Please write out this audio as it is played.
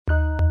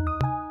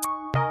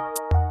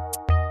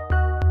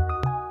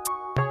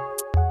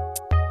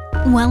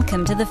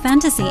Welcome to the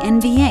Fantasy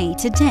NBA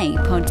Today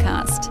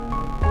podcast.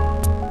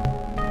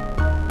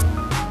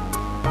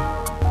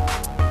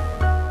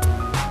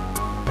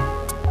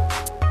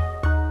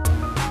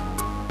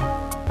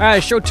 All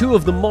right, show 2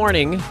 of the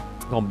morning.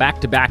 Going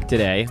back to back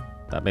today.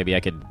 Thought maybe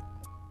I could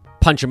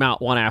punch them out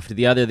one after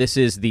the other. This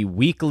is the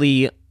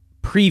weekly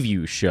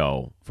preview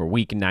show for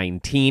week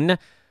 19. The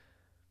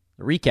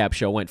recap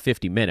show went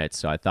 50 minutes,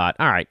 so I thought,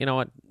 all right, you know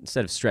what?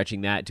 Instead of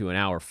stretching that to an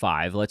hour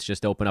 5, let's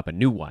just open up a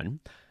new one.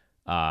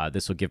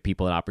 This will give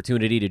people an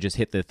opportunity to just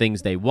hit the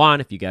things they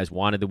want. If you guys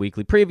wanted the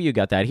weekly preview, you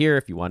got that here.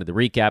 If you wanted the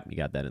recap, you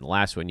got that in the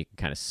last one. You can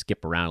kind of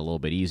skip around a little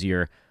bit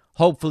easier.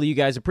 Hopefully you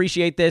guys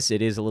appreciate this.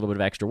 It is a little bit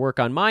of extra work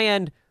on my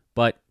end,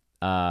 but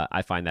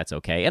I find that's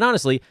okay. And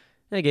honestly,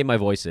 I gave my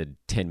voice a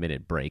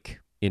 10-minute break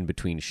in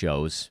between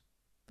shows.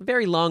 A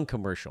very long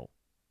commercial.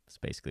 That's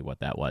basically what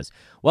that was.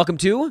 Welcome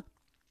to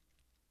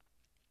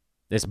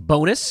this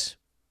bonus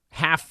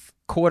half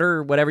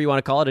quarter, whatever you want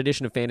to call it,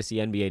 edition of Fantasy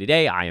NBA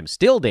Today. I am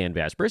still Dan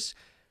Vespris.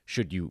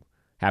 Should you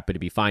happen to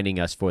be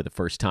finding us for the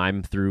first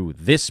time through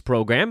this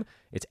program,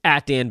 it's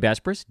at Dan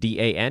Vespris,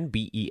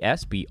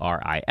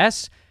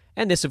 DanBesbris.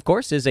 And this, of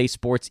course, is a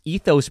Sports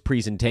Ethos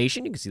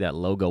presentation. You can see that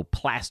logo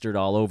plastered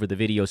all over the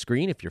video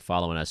screen if you're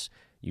following us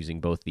using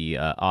both the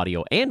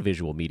audio and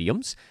visual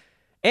mediums.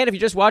 And if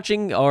you're just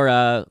watching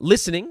or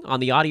listening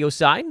on the audio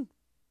side,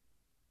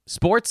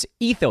 Sports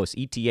Ethos,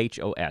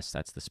 E-T-H-O-S.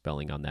 That's the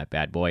spelling on that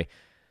bad boy.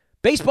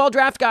 Baseball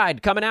Draft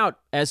Guide coming out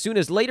as soon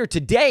as later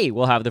today.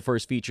 We'll have the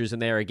first features in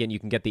there. Again, you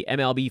can get the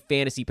MLB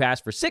Fantasy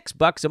Pass for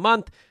 $6 a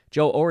month.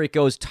 Joe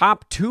Orico's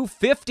top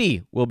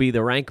 250 will be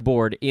the rank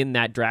board in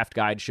that draft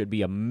guide. Should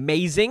be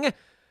amazing.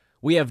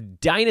 We have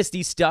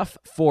Dynasty stuff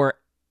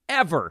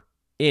forever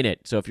in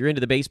it. So if you're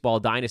into the baseball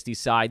Dynasty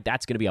side,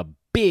 that's going to be a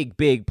big,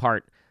 big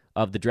part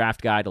of the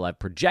draft guide. It'll have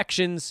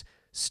projections,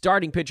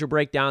 starting pitcher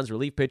breakdowns,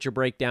 relief pitcher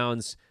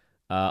breakdowns,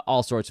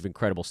 all sorts of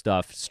incredible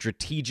stuff.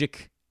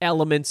 Strategic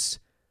elements,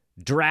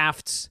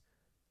 drafts.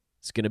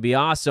 It's going to be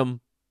awesome.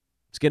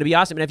 It's going to be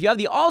awesome. And if you have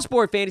the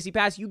All-Sport Fantasy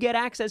Pass, you get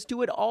access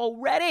to it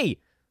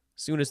already.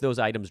 As soon as those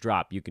items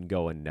drop, you can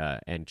go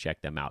and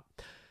check them out.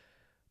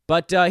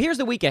 But here's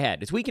the week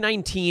ahead. It's week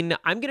 19.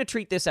 I'm going to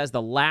treat this as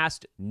the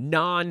last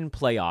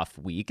non-playoff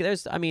week.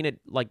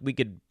 We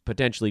could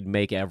potentially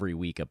make every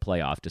week a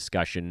playoff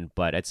discussion,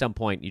 but at some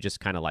point, you just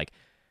kind of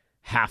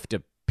have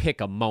to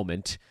pick a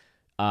moment.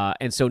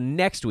 And so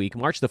next week,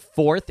 March the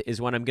 4th,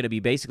 is when I'm going to be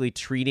basically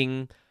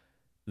treating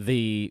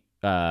the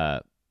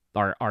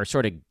our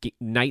sort of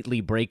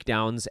nightly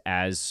breakdowns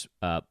as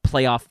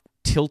playoff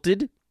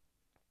tilted.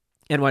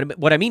 And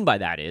what I mean by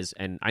that is,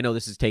 and I know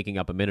this is taking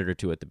up a minute or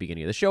two at the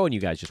beginning of the show, and you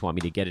guys just want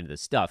me to get into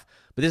this stuff,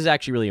 but this is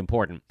actually really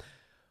important.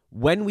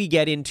 When we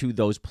get into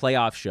those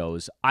playoff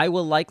shows, I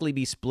will likely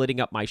be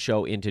splitting up my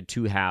show into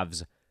 2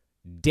 halves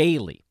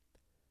daily.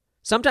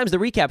 Sometimes the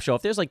recap show,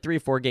 if there's 3 or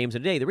 4 games a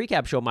day, the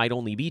recap show might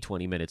only be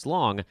 20 minutes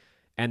long,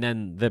 and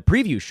then the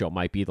preview show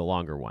might be the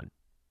longer one.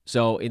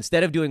 So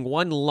instead of doing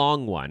one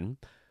long one,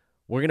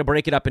 we're going to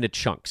break it up into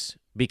chunks,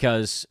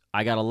 because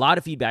I got a lot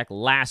of feedback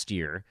last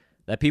year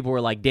that people were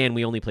like, Dan,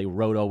 we only play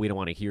Roto. We don't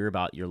want to hear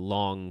about your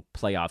long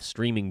playoff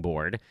streaming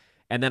board.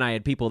 And then I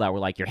had people that were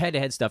like, your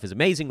head-to-head stuff is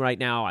amazing right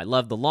now. I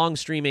love the long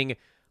streaming,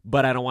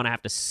 but I don't want to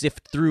have to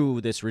sift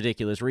through this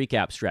ridiculous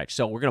recap stretch.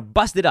 So we're going to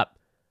bust it up.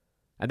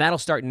 And that'll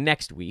start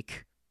next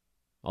week.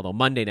 Although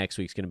Monday next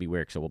week's going to be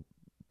weird, so we'll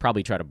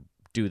probably try to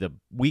do the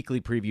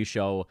weekly preview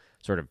show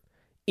sort of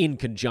in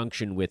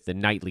conjunction with the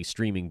nightly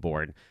streaming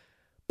board.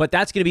 But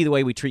that's going to be the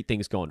way we treat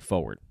things going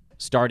forward,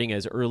 starting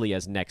as early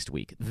as next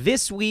week.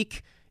 This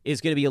week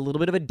is going to be a little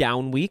bit of a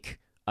down week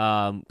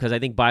because I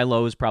think buy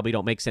lows probably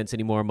don't make sense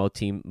anymore.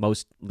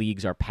 Most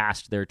leagues are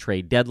past their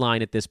trade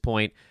deadline at this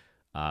point.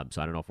 So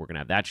I don't know if we're going to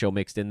have that show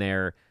mixed in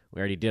there. We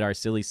already did our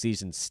silly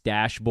season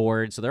stash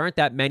board, so there aren't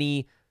that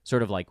many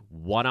sort of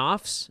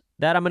one-offs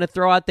that I'm going to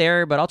throw out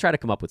there, but I'll try to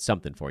come up with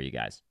something for you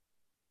guys.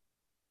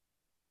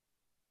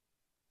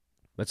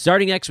 But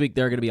starting next week,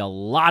 there are going to be a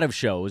lot of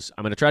shows.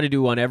 I'm going to try to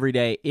do one every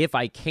day if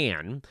I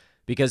can,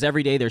 because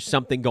every day there's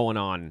something going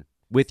on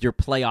with your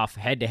playoff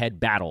head-to-head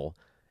battle,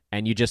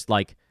 and you just,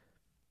 I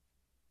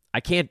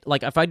can't,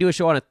 if I do a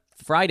show on a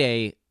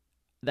Friday,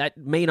 that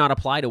may not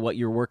apply to what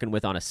you're working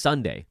with on a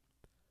Sunday.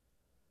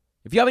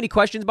 If you have any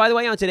questions, by the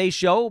way, on today's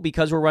show,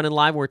 because we're running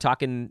live, we're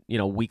talking,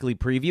 weekly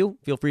preview,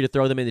 feel free to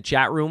throw them in the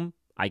chat room.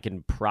 I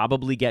can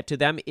probably get to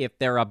them if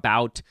they're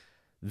about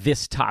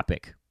this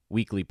topic,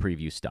 weekly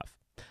preview stuff.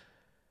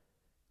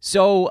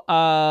 So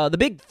the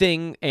big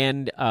thing,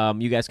 and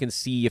you guys can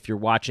see if you're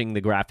watching,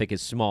 the graphic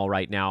is small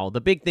right now. The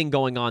big thing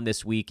going on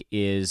this week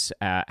is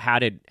how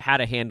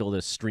to handle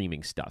the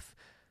streaming stuff.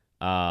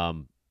 There are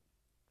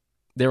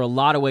a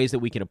lot of ways that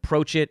we can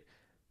approach it,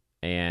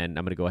 and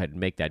I'm going to go ahead and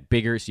make that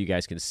bigger so you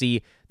guys can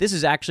see. This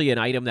is actually an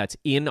item that's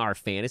in our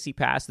Fantasy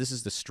Pass. This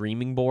is the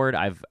streaming board.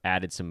 I've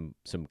added some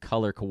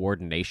color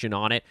coordination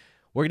on it.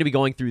 We're going to be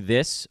going through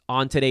this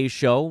on today's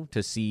show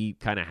to see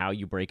kind of how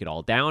you break it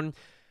all down.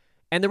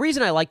 And the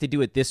reason I like to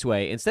do it this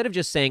way, instead of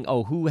just saying,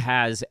 oh, who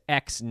has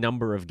X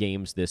number of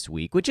games this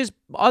week, which is,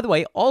 by the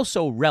way,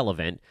 also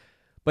relevant,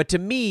 But to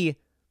me,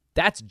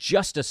 that's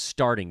just a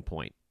starting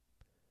point.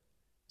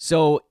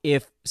 So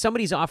if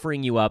somebody's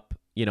offering you up,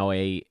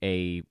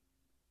 a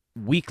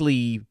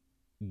weekly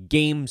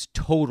games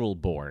total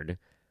board,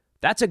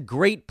 that's a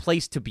great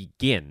place to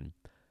begin,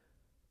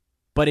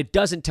 but it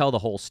doesn't tell the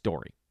whole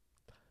story.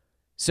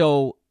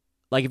 So,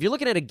 if you're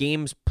looking at a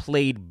games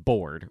played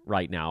board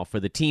right now for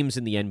the teams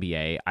in the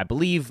NBA, I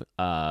believe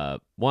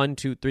 1,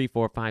 2, 3,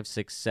 4, 5,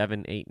 6,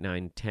 7, 8,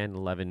 9, 10,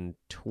 11,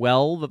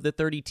 12 of the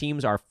 30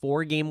 teams are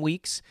 4-game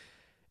weeks,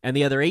 and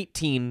the other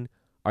 18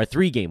 are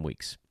 3-game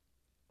weeks.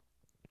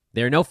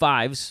 There are no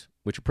 5s,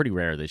 which are pretty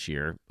rare this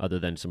year, other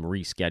than some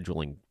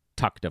rescheduling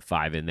tucked a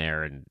 5 in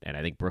there, and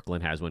I think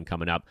Brooklyn has one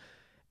coming up.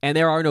 And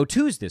there are no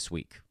 2s this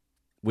week,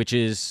 which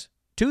is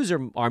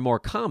 2s are more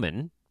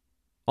common.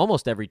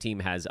 Almost every team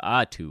has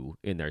a 2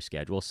 in their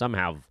schedule. Some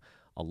have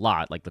a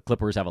lot, like the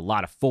Clippers have a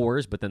lot of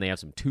 4s, but then they have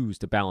some 2s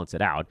to balance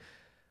it out.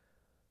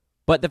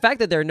 But the fact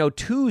that there are no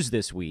 2s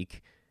this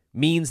week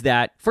means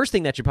that first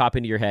thing that should pop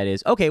into your head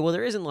is, okay, well,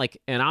 there isn't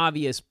like an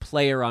obvious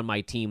player on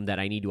my team that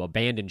I need to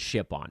abandon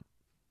ship on.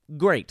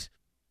 Great.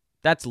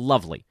 That's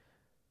lovely.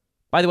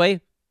 By the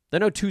way, there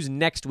are no 2s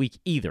next week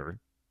either.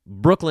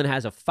 Brooklyn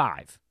has a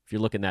 5, if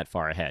you're looking that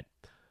far ahead.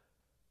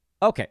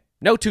 Okay,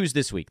 no 2s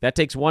this week. That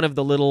takes one of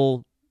the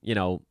little,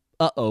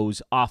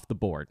 uh-ohs off the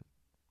board.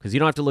 Because you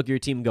don't have to look at your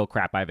team and go,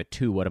 crap, I have a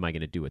 2. What am I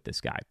going to do with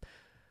this guy?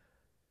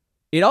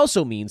 It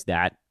also means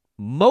that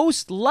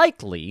most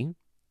likely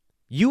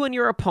you and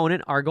your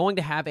opponent are going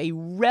to have a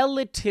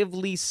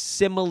relatively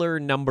similar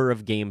number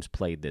of games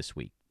played this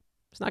week.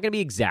 It's not going to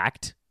be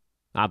exact.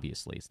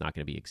 Obviously, it's not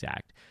going to be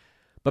exact.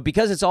 But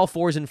because it's all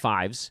 4s and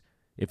 5s,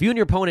 if you and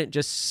your opponent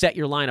just set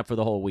your lineup for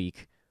the whole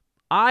week,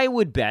 I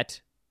would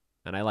bet,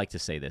 and I like to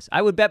say this,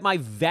 I would bet my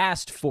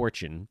vast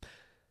fortune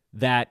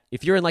that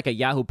if you're in like a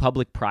Yahoo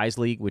Public Prize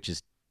League, which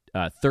is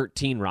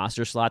 13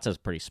 roster slots, that's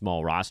pretty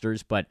small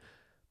rosters, but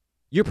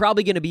you're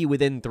probably going to be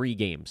within 3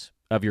 games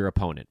of your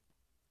opponent.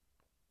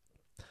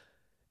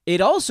 It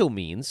also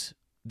means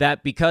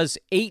that because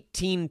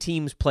 18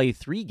 teams play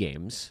 3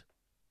 games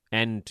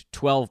and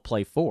 12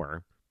 play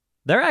 4,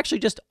 there actually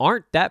just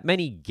aren't that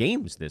many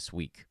games this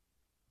week.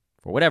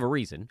 For whatever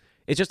reason,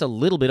 it's just a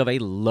little bit of a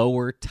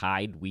lower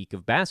tide week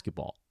of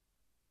basketball.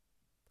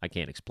 I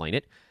can't explain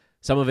it.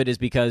 Some of it is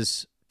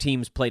because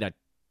teams played a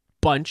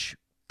bunch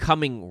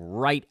coming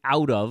right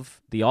out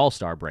of the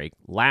All-Star break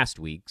last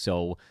week.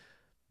 So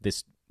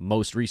this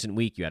most recent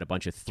week, you had a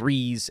bunch of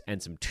 3s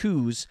and some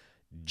 2s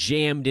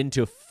jammed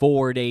into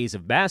 4 days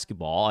of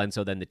basketball. And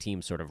so then the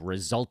team sort of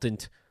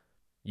resultant,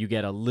 you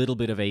get a little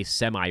bit of a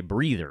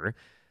semi-breather.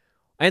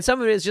 And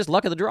some of it is just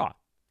luck of the draw.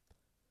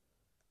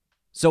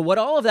 So what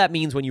all of that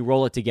means when you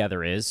roll it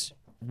together is,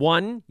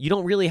 1, you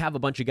don't really have a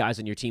bunch of guys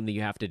on your team that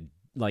you have to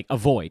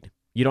avoid.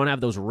 You don't have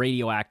those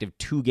radioactive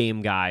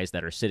 2-game guys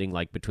that are sitting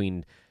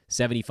between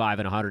 75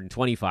 and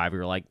 125.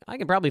 You're like, I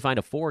can probably find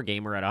a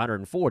 4-gamer at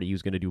 140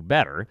 who's going to do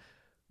better.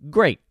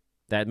 Great.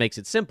 That makes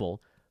it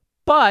simple.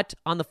 But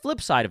on the flip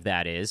side of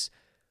that is,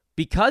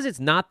 because it's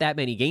not that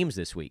many games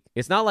this week,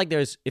 it's not like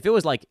if it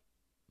was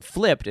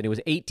flipped and it was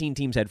 18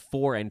 teams had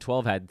 4 and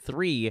 12 had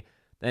 3,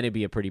 then it'd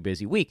be a pretty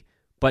busy week.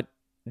 But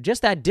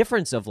just that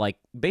difference of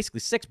basically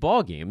 6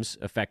 ball games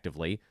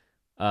effectively,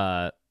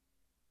 not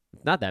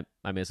that,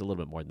 it's a little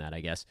bit more than that,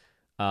 I guess,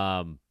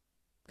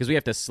 because we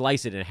have to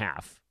slice it in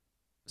half.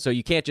 So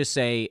you can't just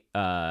say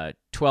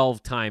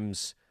 12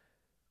 times,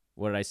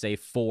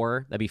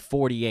 4? That'd be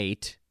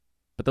 48.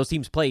 But those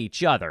teams play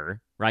each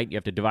other, right? You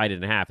have to divide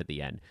it in half at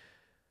the end.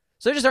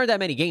 So there just aren't that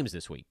many games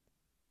this week.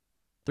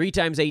 3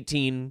 times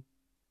 18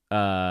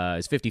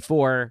 is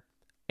 54,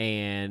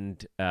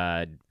 and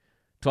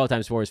 12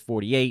 times 4 is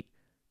 48.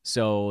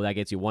 So that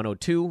gets you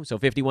 102. So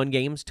 51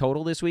 games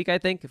total this week, I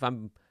think, if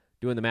I'm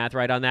doing the math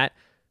right on that.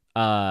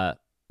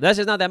 That's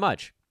just not that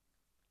much.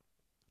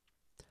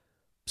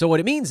 So what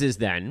it means is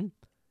then,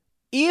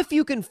 if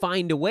you can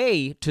find a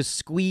way to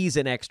squeeze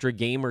an extra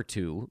game or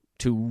 2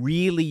 to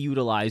really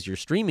utilize your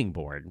streaming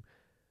board,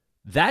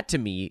 that to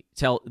me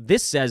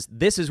this says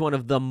this is one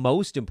of the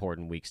most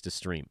important weeks to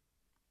stream.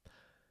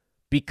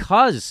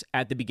 Because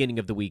at the beginning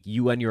of the week,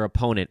 you and your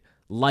opponent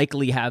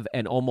likely have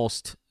an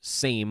almost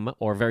same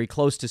or very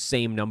close to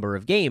same number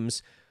of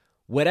games,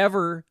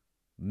 whatever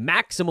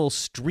maximal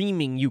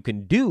streaming you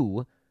can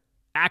do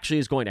actually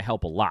is going to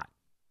help a lot.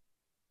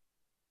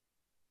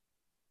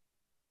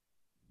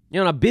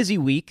 On a busy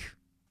week,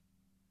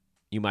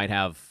 you might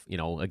have,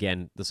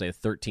 again, let's say a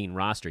 13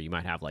 roster, you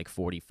might have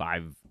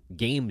 45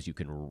 games you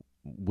can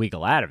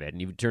wiggle out of it, and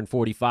you turn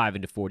 45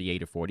 into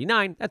 48 or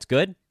 49, that's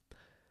good.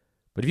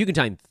 But if you can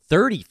turn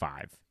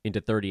 35 into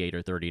 38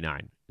 or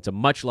 39, it's a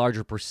much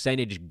larger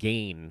percentage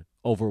gain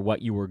over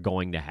what you were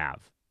going to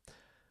have.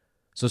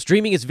 So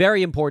streaming is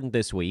very important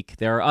this week.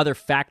 There are other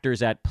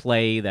factors at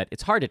play that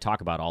it's hard to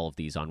talk about all of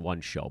these on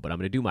one show, but I'm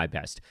going to do my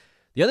best.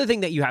 The other thing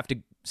that you have to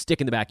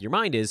stick in the back of your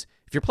mind is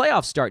if your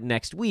playoffs start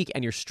next week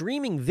and you're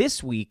streaming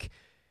this week,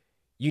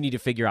 you need to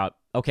figure out,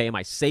 okay, am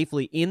I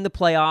safely in the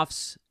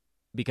playoffs?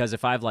 Because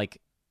if I have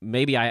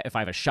if I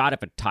have a shot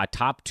at a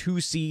top 2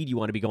 seed, you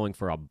want to be going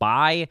for a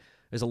bye.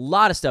 There's a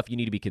lot of stuff you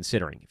need to be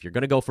considering. If you're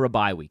going to go for a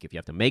bye week, if you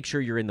have to make sure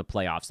you're in the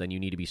playoffs, then you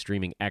need to be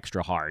streaming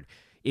extra hard.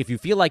 If you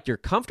feel like you're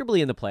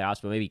comfortably in the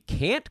playoffs, but maybe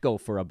can't go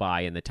for a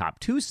bye in the top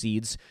 2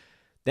 seeds,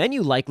 then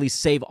you likely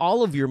save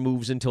all of your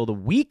moves until the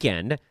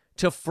weekend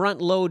to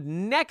front load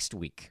next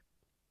week.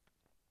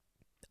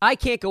 I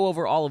can't go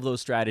over all of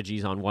those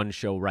strategies on one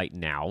show right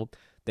now.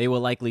 They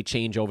will likely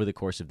change over the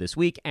course of this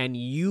week, and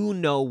you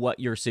know what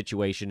your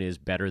situation is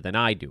better than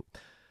I do.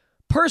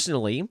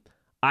 Personally,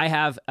 I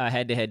have a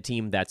head-to-head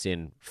team that's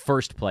in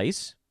first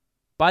place.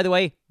 By the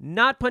way,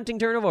 not punting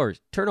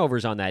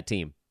turnovers on that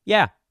team.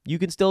 Yeah, you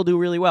can still do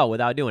really well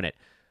without doing it.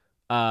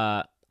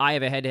 I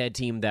have a head-to-head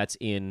team that's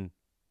in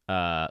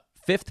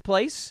 5th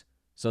place,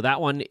 so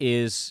that one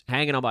is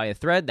hanging on by a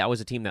thread. That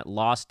was a team that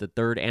lost the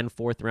 3rd and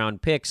 4th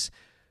round picks,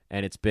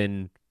 and it's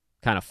been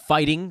kind of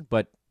fighting,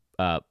 but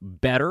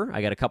better.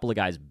 I got a couple of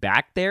guys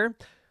back there.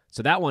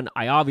 So that one,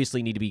 I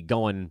obviously need to be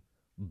going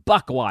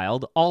buck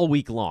wild all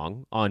week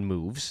long on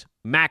moves,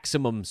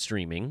 maximum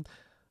streaming.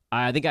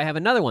 I think I have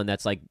another one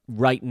that's like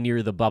right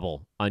near the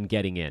bubble on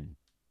getting in.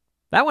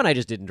 That one I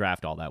just didn't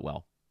draft all that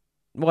well.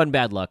 Wasn't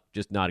bad luck,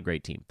 just not a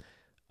great team.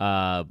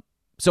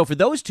 So for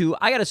those two,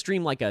 I got to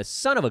stream like a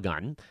son of a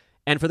gun.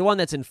 And for the one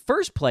that's in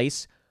first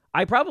place,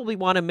 I probably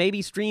want to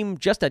maybe stream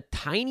just a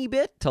tiny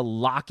bit to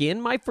lock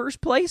in my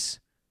first place.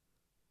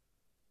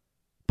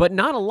 But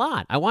not a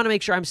lot. I want to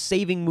make sure I'm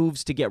saving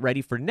moves to get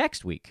ready for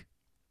next week.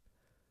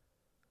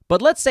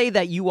 But let's say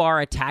that you are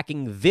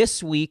attacking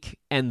this week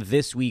and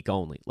this week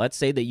only. Let's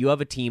say that you have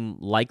a team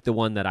like the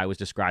one that I was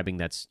describing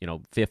that's,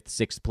 5th,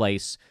 6th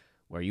place,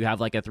 where you have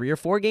like a 3 or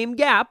 4 game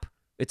gap.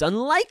 It's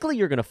unlikely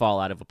you're going to fall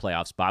out of a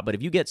playoff spot, but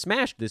if you get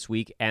smashed this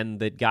week and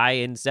the guy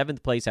in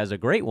 7th place has a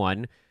great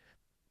one,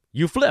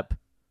 you flip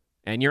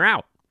and you're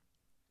out.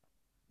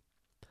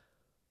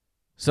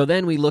 So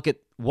then we look at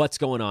what's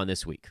going on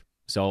this week.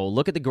 So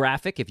look at the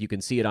graphic if you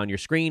can see it on your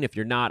screen. If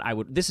you're not,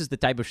 this is the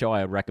type of show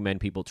I would recommend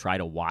people try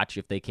to watch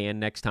if they can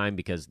next time,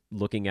 because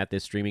looking at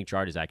this streaming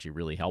chart is actually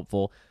really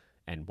helpful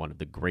and one of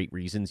the great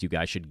reasons you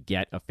guys should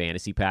get a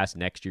fantasy pass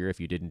next year if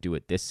you didn't do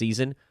it this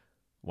season.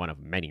 One of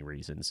many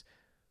reasons.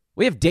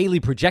 We have daily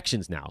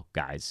projections now,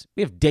 guys.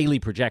 We have daily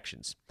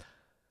projections.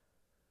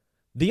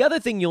 The other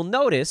thing you'll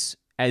notice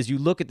as you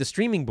look at the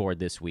streaming board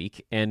this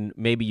week, and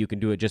maybe you can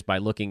do it just by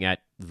looking at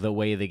the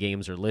way the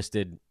games are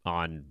listed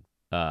on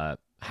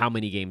how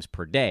many games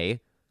per day.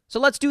 So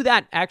let's do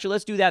that. Actually,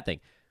 let's do that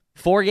thing.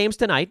 4 games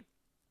tonight.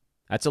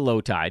 That's a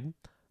low tide.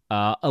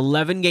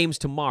 11 games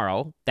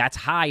tomorrow. That's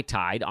high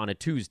tide on a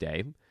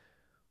Tuesday.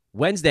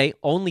 Wednesday,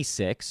 only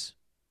 6.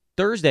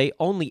 Thursday,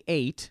 only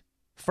 8.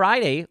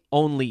 Friday,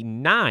 only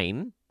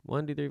 9.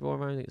 1, 2, 3, 4,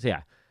 5, 6.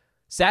 Yeah.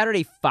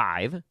 Saturday,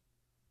 5.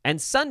 And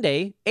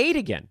Sunday, 8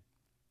 again.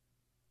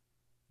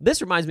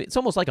 This reminds me, it's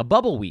almost like a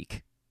bubble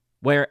week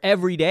where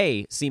every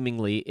day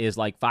seemingly is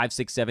like 5,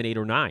 6, 7, 8,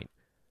 or 9.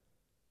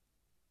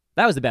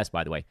 That was the best,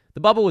 by the way.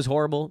 The bubble was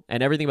horrible,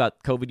 and everything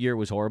about COVID year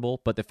was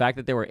horrible, but the fact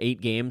that there were 8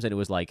 games and it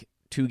was like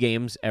 2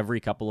 games every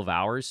couple of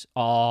hours,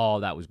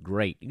 that was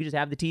great. You could just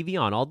have the TV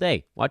on all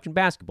day watching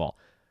basketball.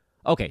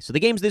 Okay, so the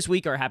games this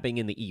week are happening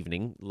in the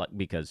evening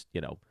because,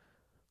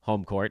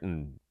 home court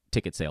and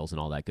ticket sales and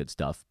all that good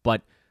stuff.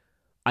 But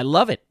I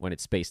love it when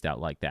it's spaced out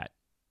like that.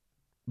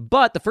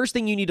 But the first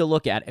thing you need to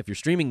look at if you're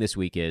streaming this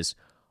week is,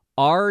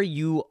 are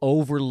you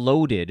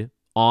overloaded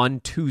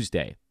on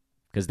Tuesday?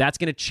 Because that's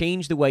going to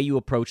change the way you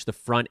approach the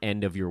front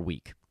end of your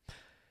week.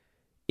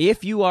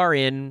 If you are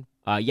in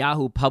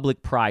Yahoo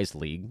Public Prize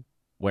League,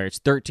 where it's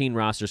 13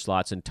 roster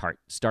slots and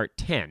start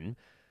 10,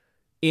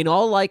 in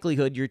all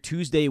likelihood, your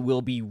Tuesday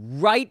will be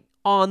right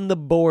on the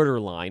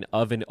borderline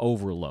of an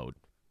overload.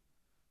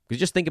 Because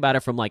just think about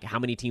it from like how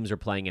many teams are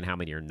playing and how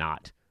many are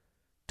not.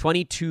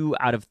 22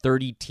 out of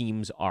 30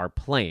 teams are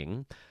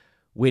playing,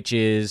 which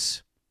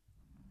is...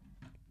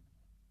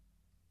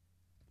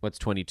 What's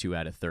 22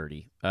 out of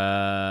 30?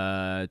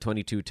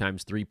 22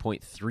 times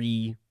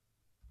 3.3.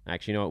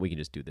 Actually, you know what? We can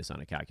just do this on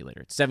a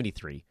calculator. It's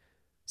 73.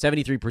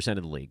 73%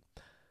 of the league.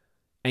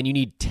 And you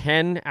need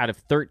 10 out of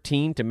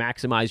 13 to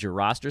maximize your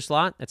roster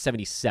slot. That's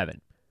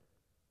 77.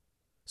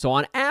 So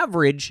on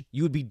average,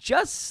 you would be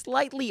just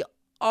slightly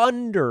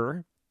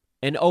under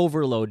an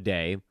overload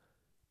day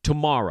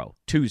tomorrow,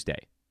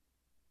 Tuesday.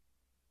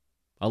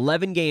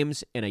 11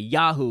 games in a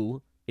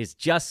Yahoo is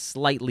just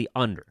slightly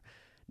under.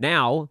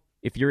 Now,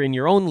 if you're in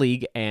your own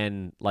league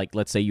and, like,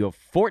 let's say you have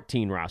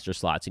 14 roster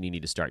slots and you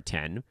need to start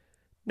 10,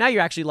 now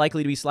you're actually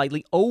likely to be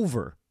slightly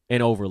over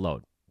an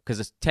overload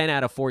because 10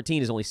 out of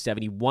 14 is only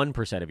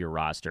 71% of your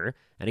roster.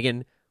 And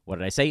again, what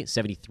did I say?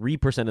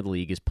 73% of the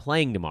league is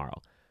playing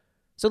tomorrow.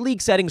 So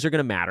league settings are going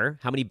to matter.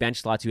 How many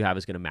bench slots you have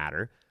is going to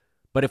matter.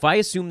 But if I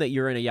assume that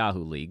you're in a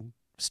Yahoo league,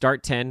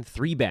 start 10,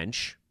 3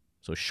 bench,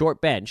 so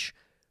short bench,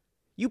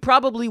 you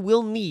probably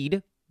will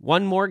need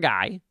one more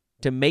guy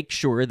to make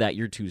sure that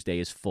your Tuesday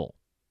is full.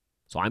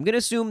 So I'm going to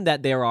assume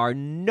that there are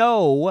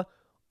no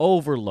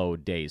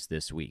overload days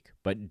this week,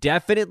 but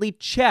definitely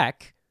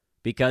check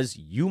because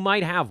you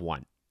might have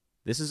one.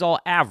 This is all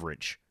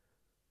average.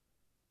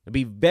 It'd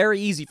be very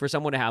easy for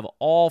someone to have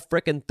all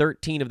frickin'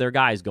 13 of their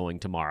guys going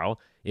tomorrow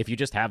if you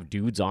just have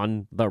dudes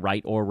on the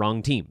right or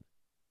wrong team.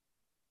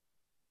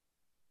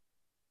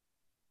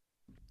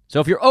 So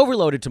if you're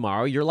overloaded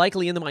tomorrow, you're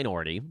likely in the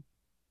minority.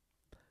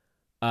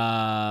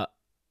 And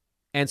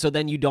so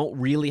then you don't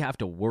really have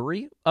to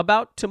worry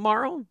about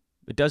tomorrow.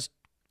 It does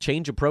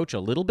change approach a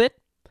little bit.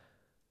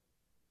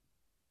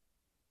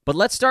 But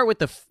let's start with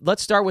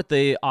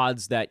the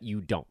odds that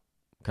you don't.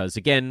 Because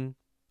again,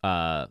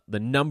 the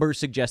numbers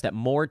suggest that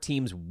more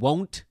teams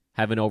won't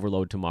have an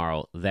overload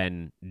tomorrow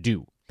than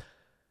do.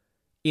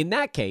 In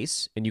that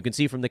case, and you can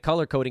see from the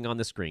color coding on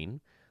the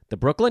screen, the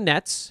Brooklyn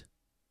Nets,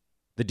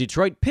 the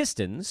Detroit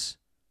Pistons,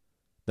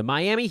 the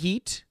Miami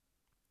Heat,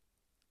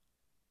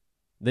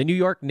 the New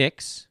York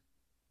Knicks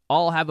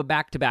all have a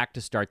back-to-back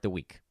to start the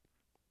week.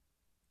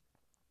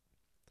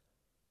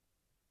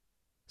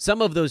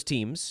 Some of those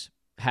teams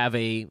have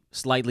a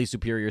slightly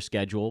superior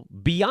schedule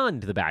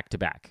beyond the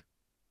back-to-back.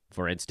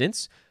 For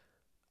instance,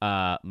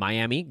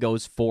 Miami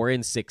goes 4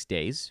 in 6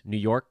 days. New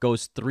York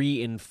goes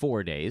 3 in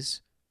 4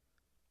 days.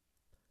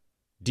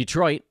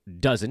 Detroit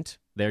doesn't.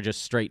 They're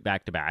just straight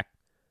back-to-back.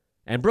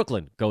 And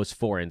Brooklyn goes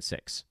 4 in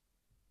 6.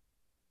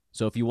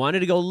 So if you wanted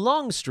to go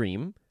long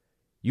stream,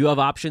 you have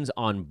options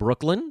on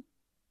Brooklyn,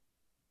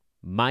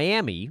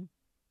 Miami,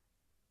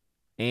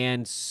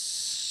 and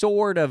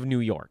sort of New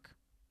York.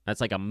 That's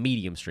like a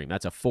medium stream.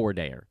 That's a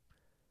 4-dayer.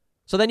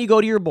 So then you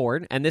go to your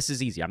board, and this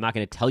is easy. I'm not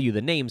going to tell you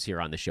the names here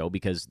on the show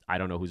because I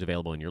don't know who's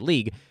available in your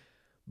league.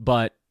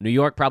 But New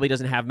York probably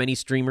doesn't have many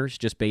streamers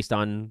just based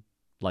on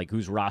like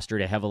who's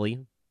rostered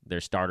heavily. Their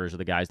starters are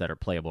the guys that are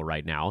playable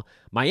right now.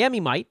 Miami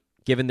might,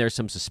 given there's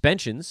some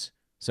suspensions.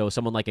 So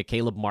someone like a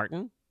Caleb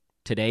Martin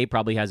today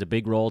probably has a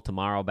big role.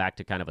 Tomorrow back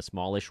to kind of a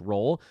smallish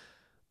role.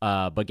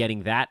 But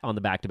getting that on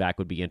the back-to-back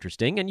would be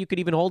interesting. And you could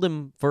even hold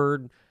him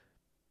for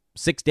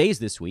 6 days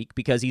this week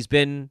because he's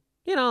been,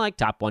 like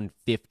top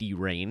 150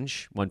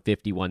 range,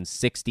 150,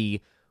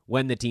 160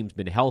 when the team's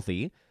been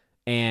healthy.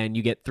 And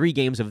you get 3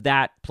 games of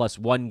that plus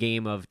 1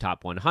 game of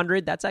top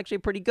 100. That's actually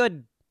a pretty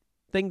good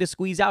thing to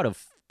squeeze out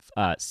of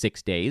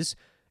 6 days.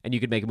 And you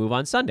could make a move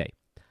on Sunday.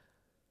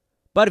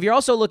 But if you're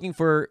also looking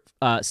for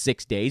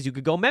 6 days, you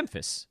could go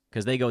Memphis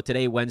because they go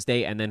today,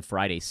 Wednesday, and then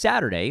Friday,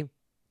 Saturday.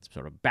 It's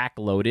sort of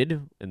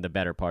backloaded in the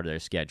better part of their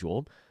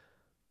schedule.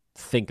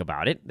 Think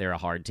about it. They're a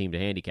hard team to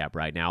handicap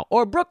right now.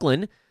 Or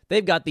Brooklyn.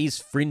 They've got these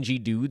fringy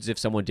dudes. If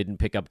someone didn't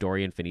pick up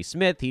Dorian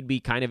Finney-Smith, he'd be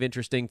kind of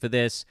interesting for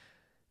this.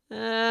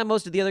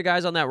 Most of the other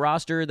guys on that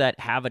roster that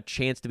have a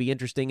chance to be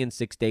interesting in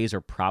 6 days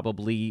are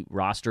probably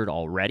rostered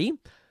already.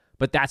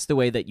 But that's the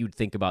way that you'd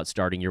think about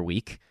starting your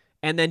week.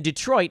 And then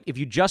Detroit, if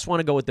you just want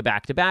to go with the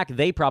back-to-back,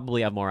 they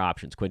probably have more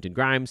options. Quentin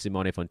Grimes,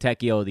 Simone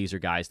Fontecchio, these are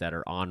guys that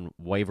are on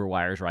waiver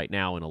wires right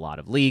now in a lot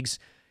of leagues.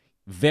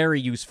 Very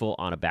useful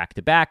on a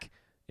back-to-back,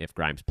 if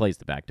Grimes plays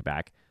the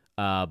back-to-back,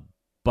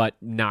 but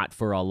not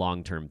for a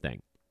long-term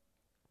thing.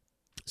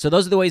 So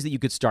those are the ways that you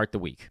could start the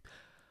week.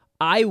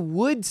 I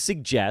would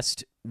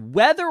suggest,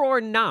 whether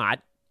or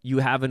not you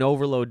have an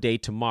overload day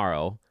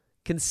tomorrow,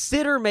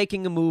 consider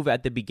making a move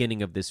at the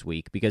beginning of this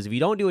week, because if you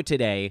don't do it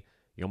today,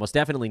 you're almost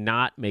definitely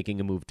not making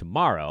a move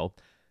tomorrow.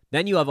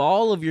 Then you have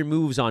all of your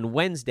moves on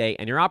Wednesday,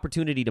 and your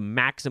opportunity to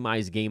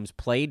maximize games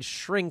played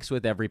shrinks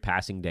with every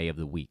passing day of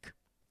the week.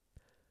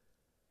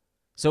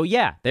 So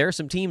yeah, there are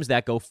some teams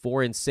that go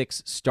 4 and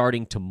 6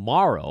 starting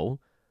tomorrow,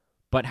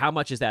 but how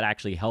much is that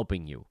actually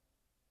helping you?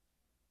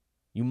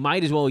 You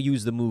might as well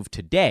use the move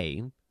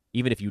today,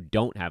 even if you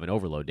don't have an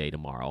overload day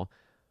tomorrow,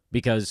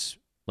 because,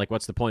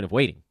 what's the point of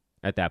waiting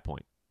at that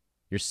point?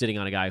 You're sitting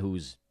on a guy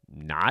who's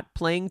not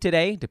playing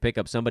today to pick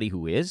up somebody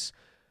who is.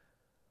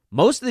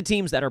 Most of the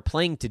teams that are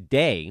playing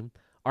today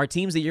are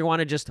teams that you want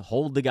to just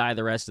hold the guy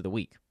the rest of the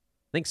week.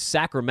 I think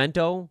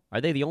Sacramento,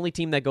 are they the only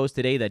team that goes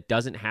today that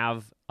doesn't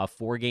have a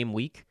 4-game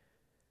week?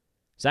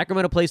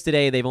 Sacramento plays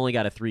today, they've only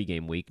got a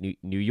 3-game week.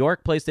 New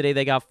York plays today,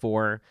 they got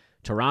 4.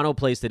 Toronto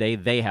plays today,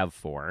 they have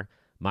 4.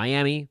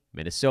 Miami,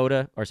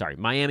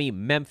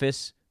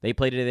 Memphis, they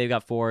play today, they've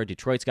got 4.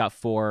 Detroit's got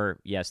 4.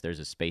 Yes, there's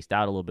a spaced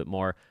out a little bit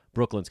more.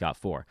 Brooklyn's got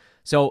 4.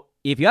 So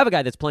if you have a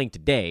guy that's playing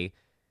today,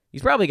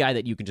 he's probably a guy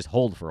that you can just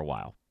hold for a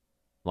while.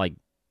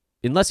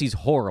 Unless he's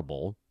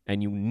horrible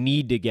and you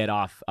need to get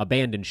off,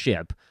 abandon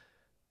ship,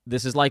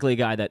 this is likely a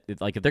guy that, if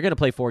they're going to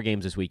play 4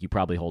 games this week, you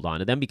probably hold on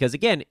to them because,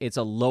 again, it's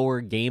a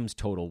lower games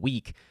total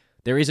week.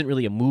 There isn't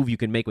really a move you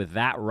can make with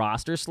that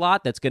roster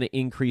slot that's going to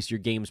increase your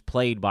games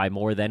played by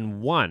more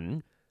than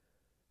 1.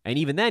 And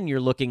even then,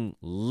 you're looking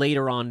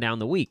later on down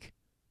the week.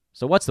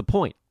 So what's the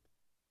point?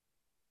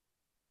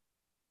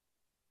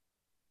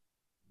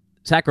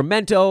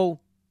 Sacramento,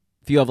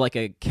 if you have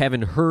a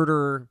Kevin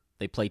Huerter,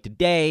 they play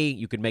today,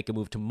 you could make a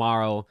move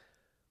tomorrow.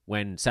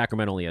 When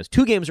Sacramento only has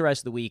 2 games the rest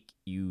of the week,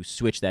 you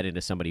switch that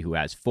into somebody who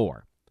has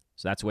 4.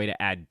 So that's a way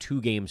to add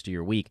 2 games to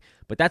your week.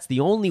 But that's the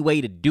only way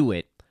to do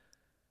it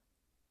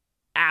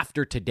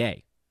after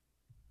today.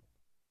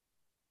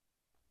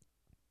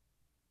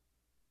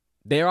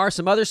 There are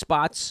some other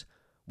spots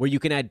where you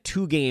can add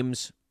 2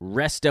 games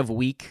rest of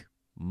week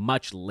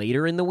much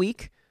later in the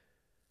week.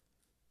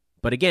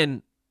 But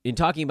again, in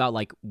talking about,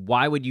 like,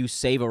 why would you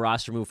save a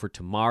roster move for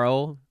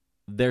tomorrow,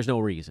 there's no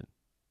reason.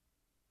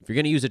 If you're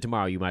going to use it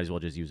tomorrow, you might as well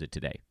just use it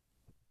today.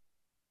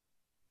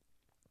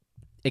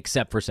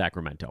 Except for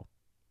Sacramento.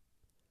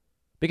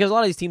 Because a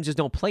lot of these teams just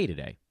don't play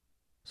today.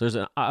 So there's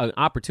an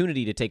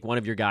opportunity to take one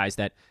of your guys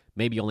that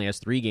maybe only has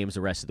 3 games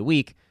the rest of the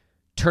week,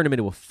 turn him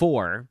into a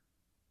 4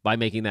 by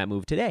making that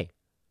move today.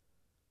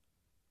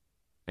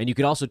 And you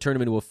could also turn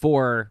him into a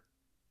 4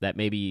 that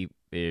maybe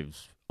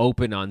is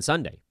open on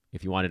Sunday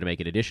if you wanted to make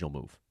an additional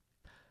move.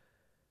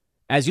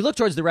 As you look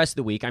towards the rest of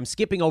the week, I'm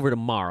skipping over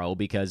tomorrow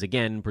because,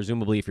 again,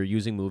 presumably if you're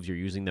using moves, you're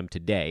using them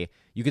today.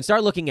 You can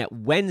start looking at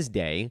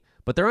Wednesday,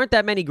 but there aren't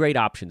that many great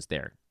options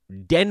there.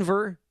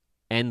 Denver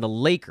and the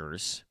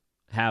Lakers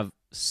have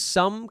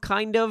some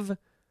kind of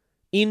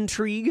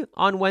intrigue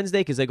on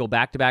Wednesday because they go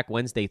back-to-back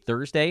Wednesday,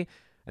 Thursday,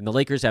 and the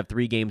Lakers have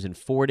 3 games in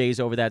 4 days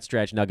over that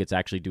stretch. Nuggets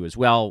actually do as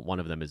well. One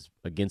of them is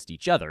against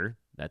each other.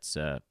 That's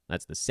the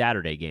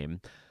Saturday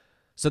game.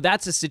 So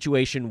that's a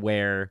situation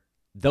where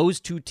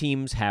those 2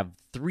 teams have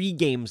 3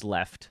 games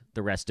left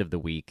the rest of the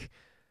week.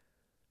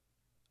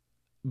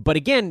 But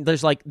again,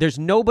 there's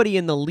nobody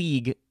in the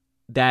league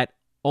that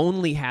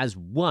only has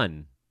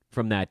 1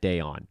 from that day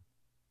on.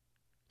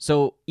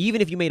 So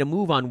even if you made a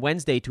move on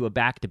Wednesday to a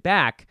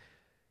back-to-back,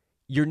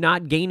 you're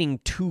not gaining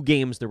 2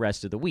 games the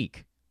rest of the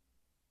week.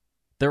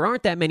 There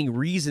aren't that many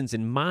reasons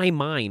in my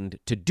mind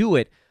to do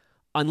it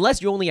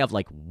unless you only have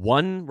like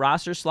 1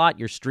 roster slot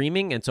you're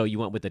streaming, and so you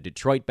went with a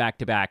Detroit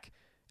back-to-back,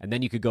 and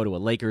then you could go to a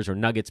Lakers or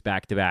Nuggets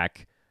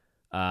back-to-back,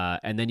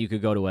 and then you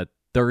could go to a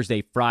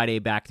Thursday-Friday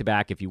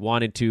back-to-back if you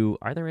wanted to.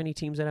 Are there any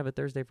teams that have a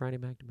Thursday-Friday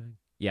back-to-back?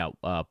 Yeah,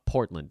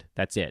 Portland.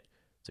 That's it.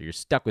 So you're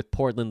stuck with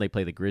Portland. They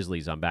play the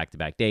Grizzlies on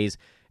back-to-back days,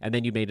 and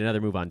then you made another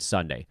move on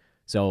Sunday.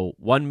 So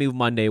 1 move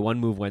Monday, 1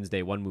 move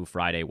Wednesday, 1 move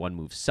Friday, 1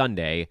 move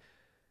Sunday.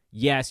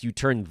 Yes, you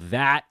turn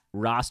that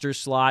roster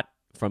slot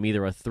from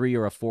either a 3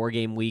 or a 4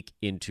 game week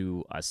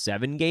into a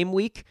 7 game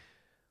week,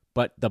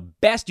 but the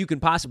best you can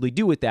possibly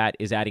do with that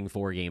is adding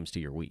 4 games to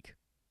your week.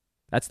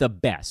 That's the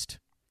best.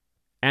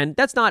 And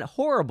that's not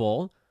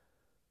horrible,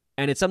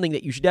 and it's something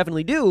that you should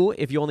definitely do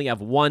if you only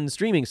have 1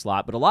 streaming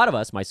slot, but a lot of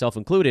us, myself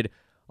included,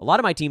 a lot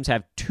of my teams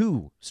have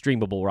 2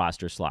 streamable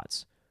roster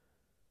slots.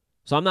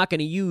 So I'm not going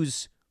to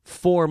use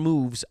 4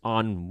 moves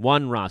on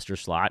 1 roster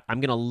slot. I'm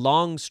going to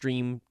long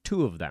stream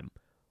 2 of them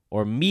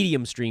or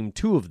medium stream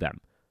 2 of them.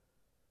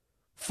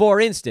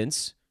 For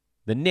instance,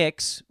 the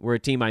Knicks were a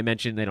team I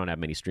mentioned. They don't have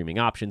many streaming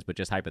options, but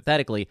just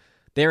hypothetically,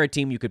 they're a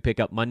team you could pick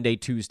up Monday,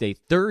 Tuesday,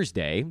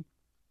 Thursday,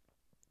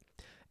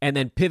 and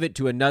then pivot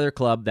to another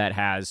club that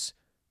has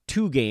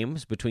 2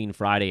 games between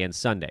Friday and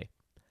Sunday.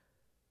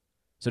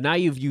 So now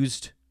you've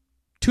used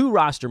 2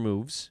 roster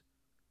moves,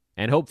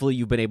 and hopefully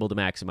you've been able to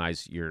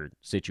maximize your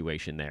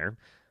situation there.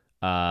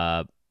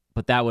 But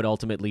that would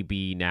ultimately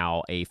be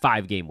now a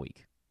 5-game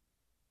week.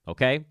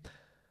 Okay?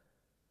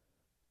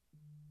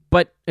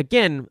 But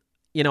again,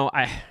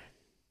 the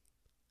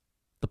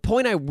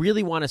point I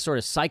really want to sort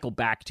of cycle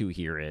back to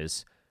here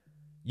is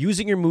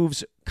using your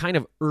moves kind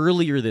of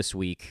earlier this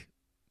week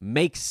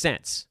makes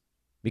sense.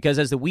 Because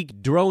as the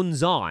week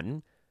drones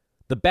on,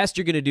 the best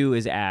you're going to do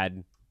is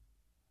add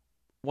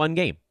 1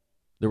 game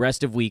the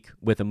rest of week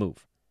with a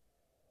move.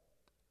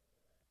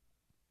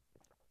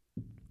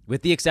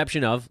 With the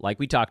exception of, like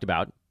we talked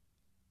about,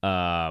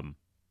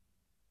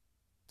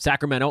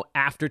 Sacramento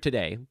after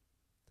today,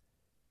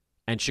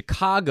 and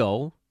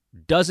Chicago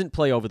doesn't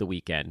play over the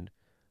weekend.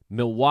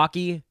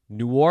 Milwaukee,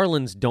 New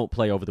Orleans don't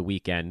play over the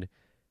weekend,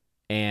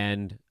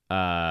 and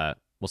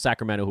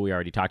Sacramento, who we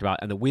already talked about,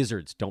 and the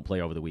Wizards don't play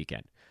over the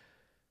weekend.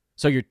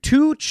 So your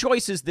 2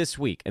 choices this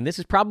week, and this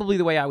is probably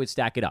the way I would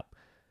stack it up.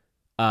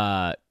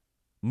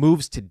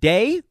 Moves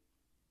today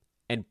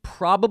and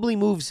probably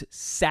moves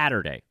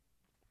Saturday.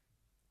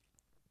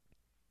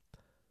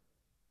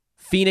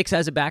 Phoenix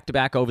has a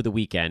back-to-back over the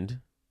weekend.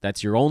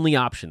 That's your only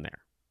option there.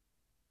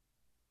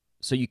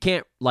 So you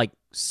can't,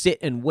 sit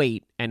and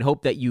wait and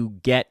hope that you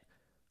get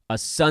a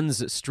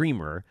Suns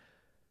streamer,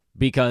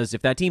 because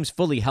if that team's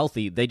fully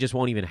healthy, they just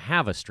won't even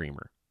have a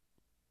streamer.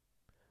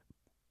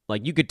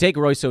 You could take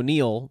Royce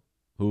O'Neal,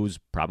 who's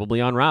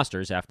probably on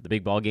rosters after the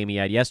big ball game he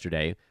had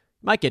yesterday,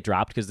 might get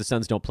dropped because the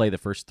Suns don't play the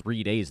first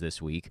 3 days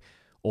this week,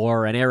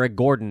 or an Eric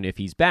Gordon if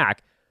he's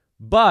back.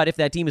 But if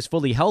that team is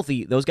fully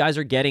healthy, those guys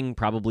are getting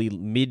probably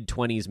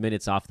mid-20s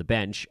minutes off the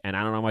bench, and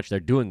I don't know how much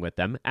they're doing with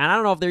them, and I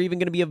don't know if they're even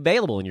going to be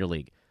available in your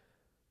league.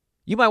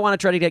 You might want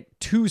to try to get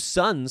 2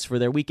 Suns for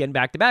their weekend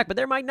back-to-back, but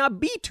there might not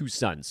be 2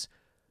 Suns.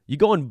 You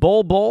going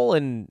Bol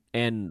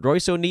and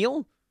Royce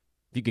O'Neal?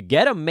 If you could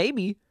get them,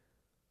 maybe.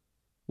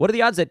 What are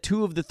the odds that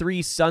 2 of the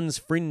 3 Suns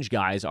fringe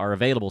guys are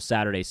available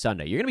Saturday,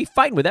 Sunday? You're going to be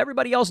fighting with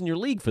everybody else in your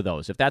league for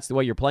those, if that's the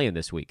way you're playing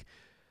this week.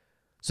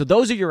 So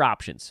those are your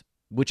options,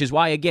 which is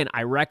why, again,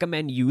 I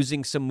recommend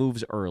using some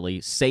moves early.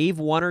 Save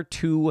 1 or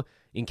 2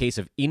 in case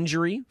of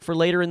injury for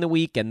later in the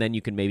week, and then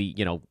you can maybe,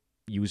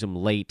 use them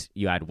late.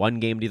 You add 1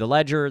 game to the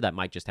ledger. That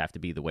might just have to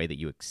be the way that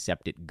you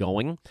accept it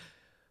going.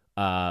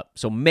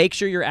 So make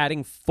sure you're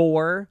adding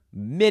 4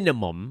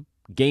 minimum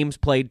games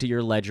played to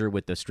your ledger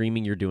with the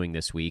streaming you're doing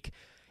this week.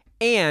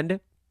 And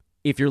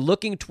if you're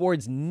looking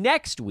towards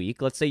next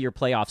week, let's say your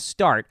playoffs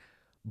start,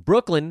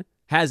 Brooklyn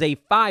has a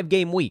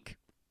 5-game week.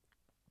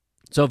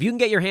 So if you can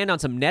get your hand on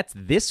some Nets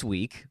this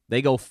week,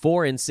 they go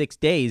 4 in 6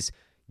 days,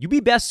 you'd be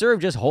best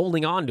served just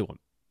holding on to them.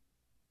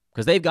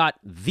 Because they've got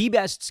the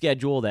best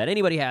schedule that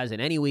anybody has in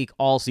any week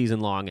all season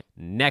long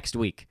next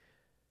week.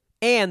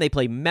 And they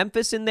play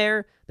Memphis in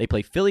there. They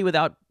play Philly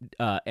without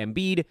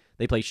Embiid.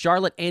 They play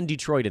Charlotte and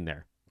Detroit in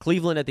there.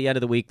 Cleveland at the end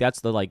of the week,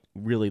 that's the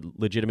really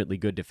legitimately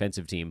good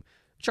defensive team.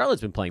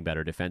 Charlotte's been playing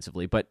better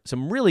defensively, but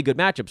some really good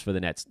matchups for the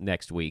Nets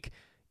next week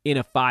in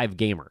a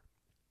 5-gamer.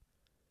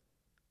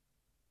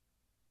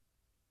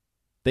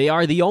 They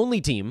are the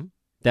only team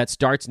that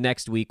starts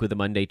next week with a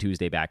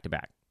Monday-Tuesday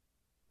back-to-back.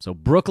 So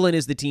Brooklyn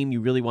is the team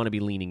you really want to be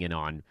leaning in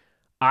on.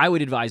 I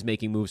would advise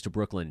making moves to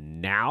Brooklyn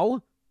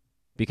now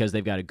because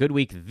they've got a good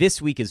week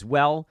this week as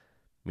well.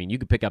 I mean, you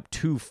could pick up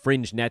 2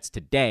 fringe Nets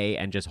today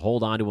and just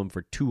hold on to them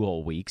for 2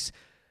 whole weeks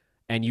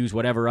and use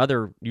your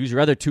other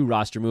 2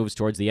 roster moves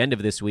towards the end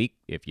of this week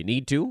if you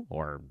need to,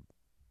 or,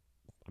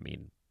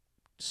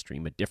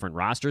 stream a different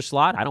roster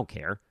slot. I don't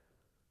care.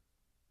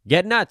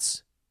 Get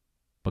nuts.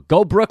 But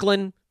go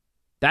Brooklyn.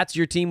 That's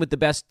your team with the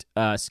best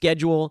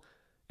schedule.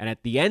 And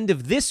at the end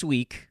of this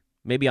week,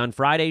 maybe on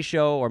Friday's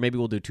show, or maybe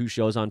we'll do 2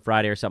 shows on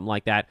Friday or something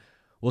like that,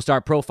 we'll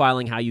start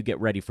profiling how you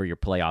get ready for your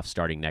playoffs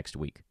starting next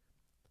week.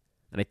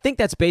 And I think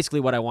that's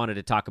basically what I wanted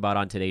to talk about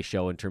on today's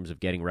show in terms of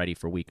getting ready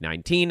for Week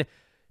 19.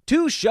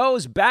 2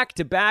 shows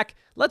back-to-back.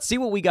 Let's see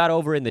what we got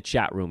over in the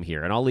chat room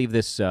here. And I'll leave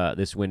this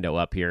window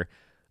up here.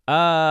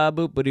 I'm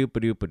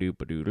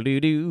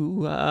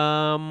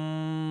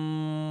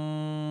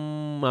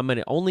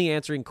only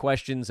answering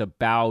questions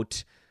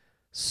about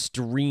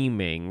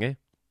streaming.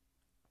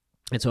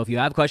 And so if you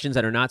have questions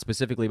that are not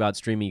specifically about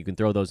streaming, you can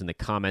throw those in the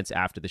comments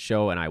after the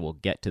show, and I will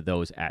get to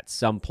those at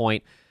some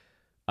point.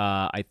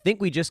 I think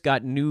we just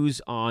got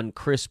news on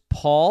Chris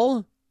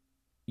Paul.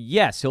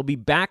 Yes, he'll be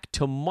back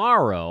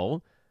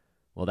tomorrow.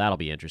 Well, that'll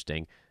be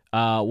interesting.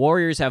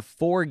 Warriors have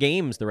 4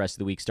 games the rest of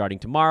the week starting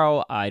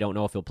tomorrow. I don't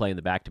know if he'll play in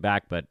the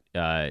back-to-back, but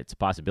it's a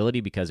possibility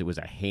because it was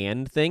a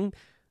hand thing.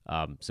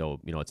 So,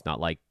 it's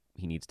not like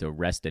he needs to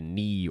rest a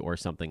knee or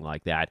something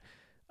like that.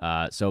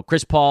 So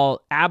Chris Paul,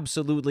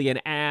 absolutely an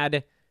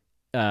ad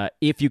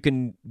if you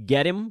can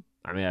get him.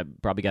 I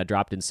probably got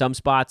dropped in some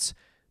spots.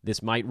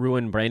 This might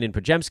ruin Brandon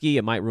Podziemski.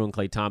 It might ruin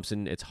Klay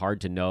Thompson. It's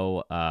hard to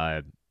know.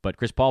 But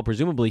Chris Paul,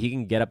 presumably, he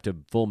can get up to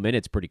full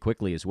minutes pretty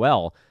quickly as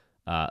well.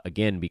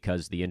 Again,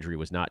 because the injury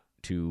was not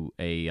to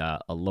a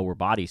lower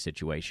body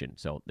situation.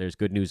 So there's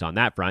good news on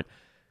that front.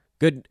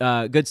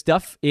 Good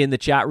stuff in the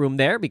chat room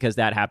there because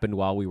that happened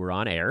while we were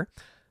on air.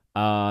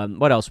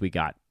 What else we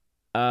got?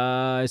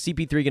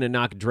 CP3 going to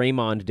knock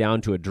Draymond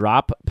down to a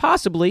drop?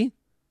 Possibly.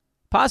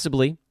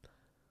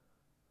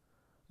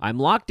 I'm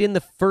locked in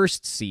the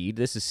 1st seed.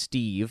 This is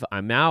Steve.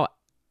 I'm now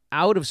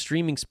out of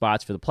streaming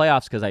spots for the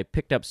playoffs because I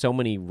picked up so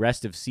many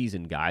rest of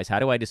season guys. How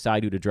do I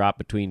decide who to drop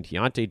between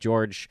Keontae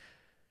George,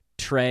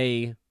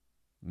 Trey,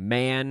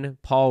 Mann,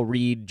 Paul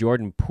Reed,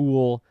 Jordan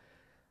Poole?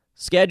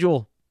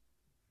 Schedule.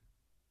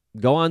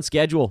 Go on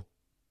schedule.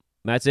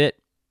 That's it.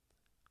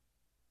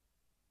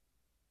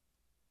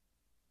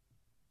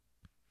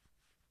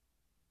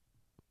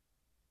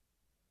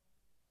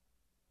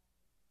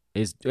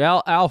 Is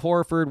Al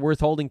Horford worth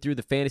holding through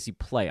the fantasy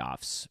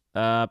playoffs?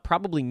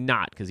 Probably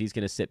not, because he's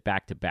going to sit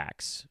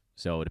back-to-backs.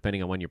 So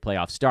depending on when your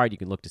playoffs start, you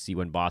can look to see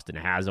when Boston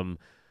has them.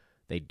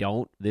 They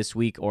don't this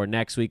week or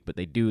next week, but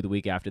they do the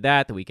week after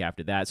that, the week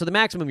after that. So the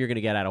maximum you're going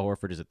to get out of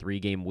Horford is a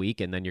 3-game week,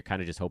 and then you're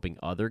kind of just hoping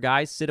other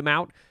guys sit him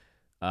out.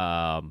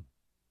 So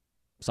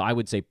I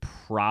would say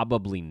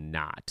probably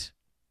not.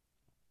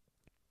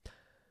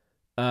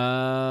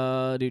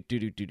 What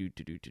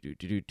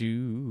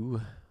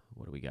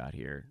do we got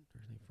here?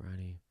 Thursday,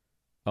 Friday.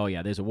 Oh,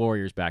 yeah, there's a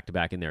Warriors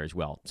back-to-back in there as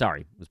well.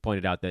 Sorry, it was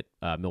pointed out that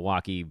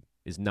Milwaukee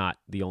is not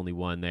the only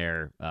one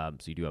there, so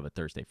you do have a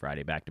Thursday,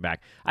 Friday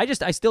back-to-back.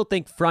 I still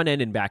think front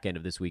end and back end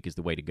of this week is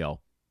the way to go.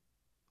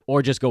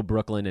 Or just go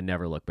Brooklyn and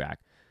never look back.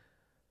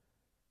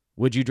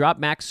 Would you drop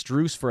Max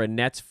Strus for a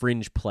Nets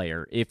fringe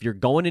player? If you're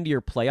going into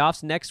your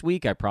playoffs next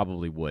week, I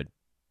probably would.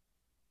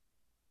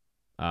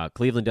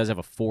 Cleveland does have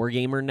a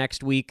 4-gamer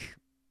next week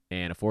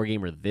and a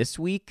 4-gamer this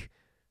week.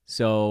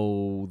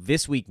 So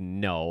this week,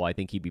 no. I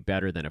think he'd be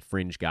better than a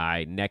fringe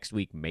guy. Next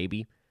week,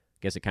 maybe. I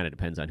guess it kind of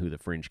depends on who the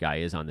fringe guy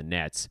is on the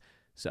Nets.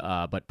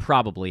 So, but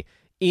probably.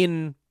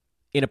 In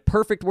a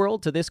perfect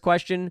world to this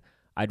question,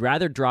 I'd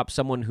rather drop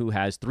someone who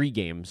has 3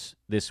 games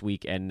this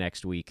week and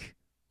next week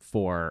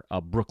for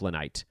a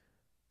Brooklynite.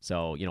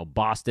 So,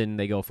 Boston,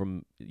 you go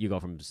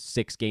from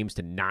 6 games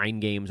to 9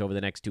 games over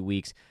the next 2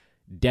 weeks.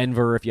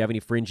 Denver, if you have any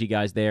fringy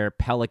guys there.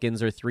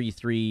 Pelicans are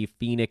 3-3.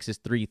 Phoenix is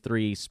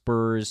 3-3.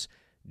 Spurs,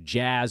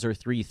 Jazz are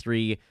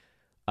 3-3.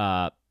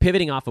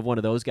 Pivoting off of one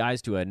of those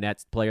guys to a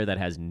Nets player that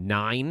has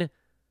 9,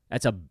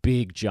 that's a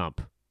big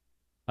jump.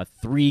 A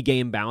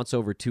 3-game bounce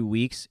over 2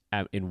 weeks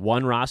in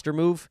one roster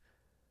move,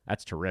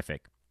 that's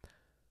terrific.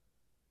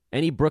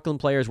 Any Brooklyn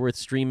players worth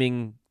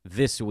streaming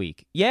this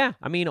week. Yeah,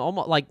 I mean,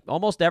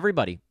 almost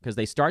everybody, because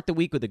they start the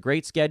week with a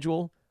great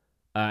schedule,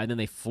 and then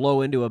they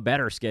flow into a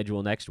better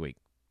schedule next week.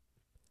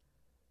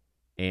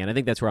 And I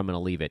think that's where I'm going to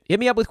leave it. Hit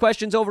me up with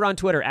questions over on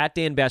Twitter,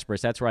 @DanBesbris.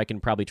 That's where I can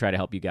probably try to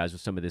help you guys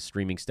with some of this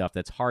streaming stuff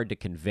that's hard to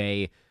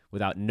convey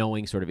without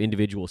knowing sort of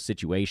individual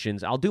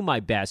situations. I'll do my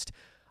best.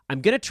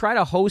 I'm going to try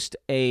to host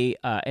an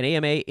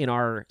AMA in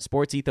our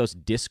Sports Ethos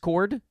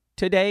Discord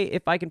today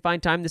if I can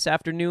find time this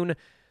afternoon.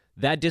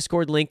 That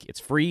Discord link, it's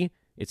free.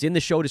 It's in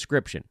the show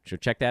description, so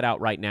check that out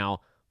right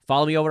now.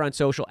 Follow me over on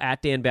social,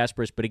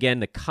 @DanBesbris. But again,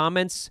 the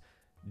comments,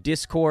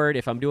 Discord,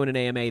 if I'm doing an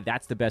AMA,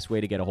 that's the best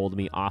way to get a hold of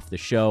me off the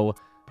show.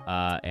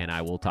 And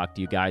I will talk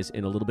to you guys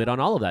in a little bit on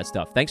all of that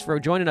stuff. Thanks for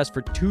joining us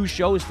for 2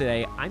 shows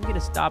today. I'm going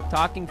to stop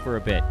talking for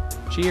a bit.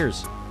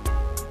 Cheers.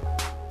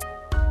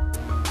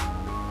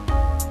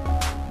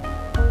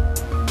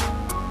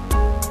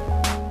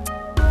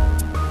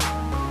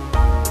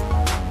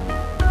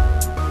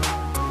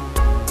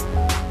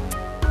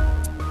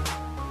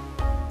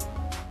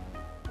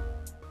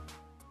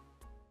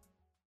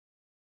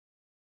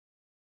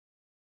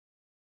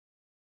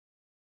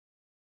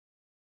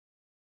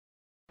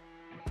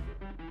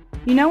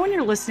 You know when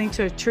you're listening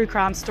to a true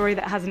crime story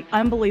that has an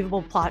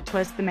unbelievable plot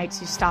twist that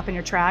makes you stop in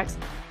your tracks?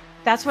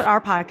 That's what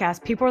our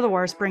podcast, People Are the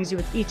Worst, brings you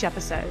with each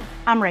episode.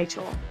 I'm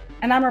Rachel.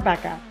 And I'm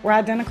Rebecca. We're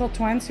identical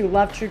twins who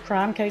love true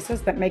crime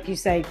cases that make you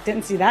say,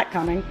 didn't see that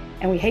coming,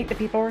 and we hate the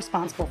people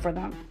responsible for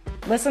them.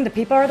 Listen to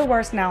People Are the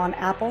Worst now on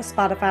Apple,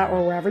 Spotify,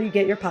 or wherever you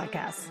get your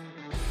podcasts.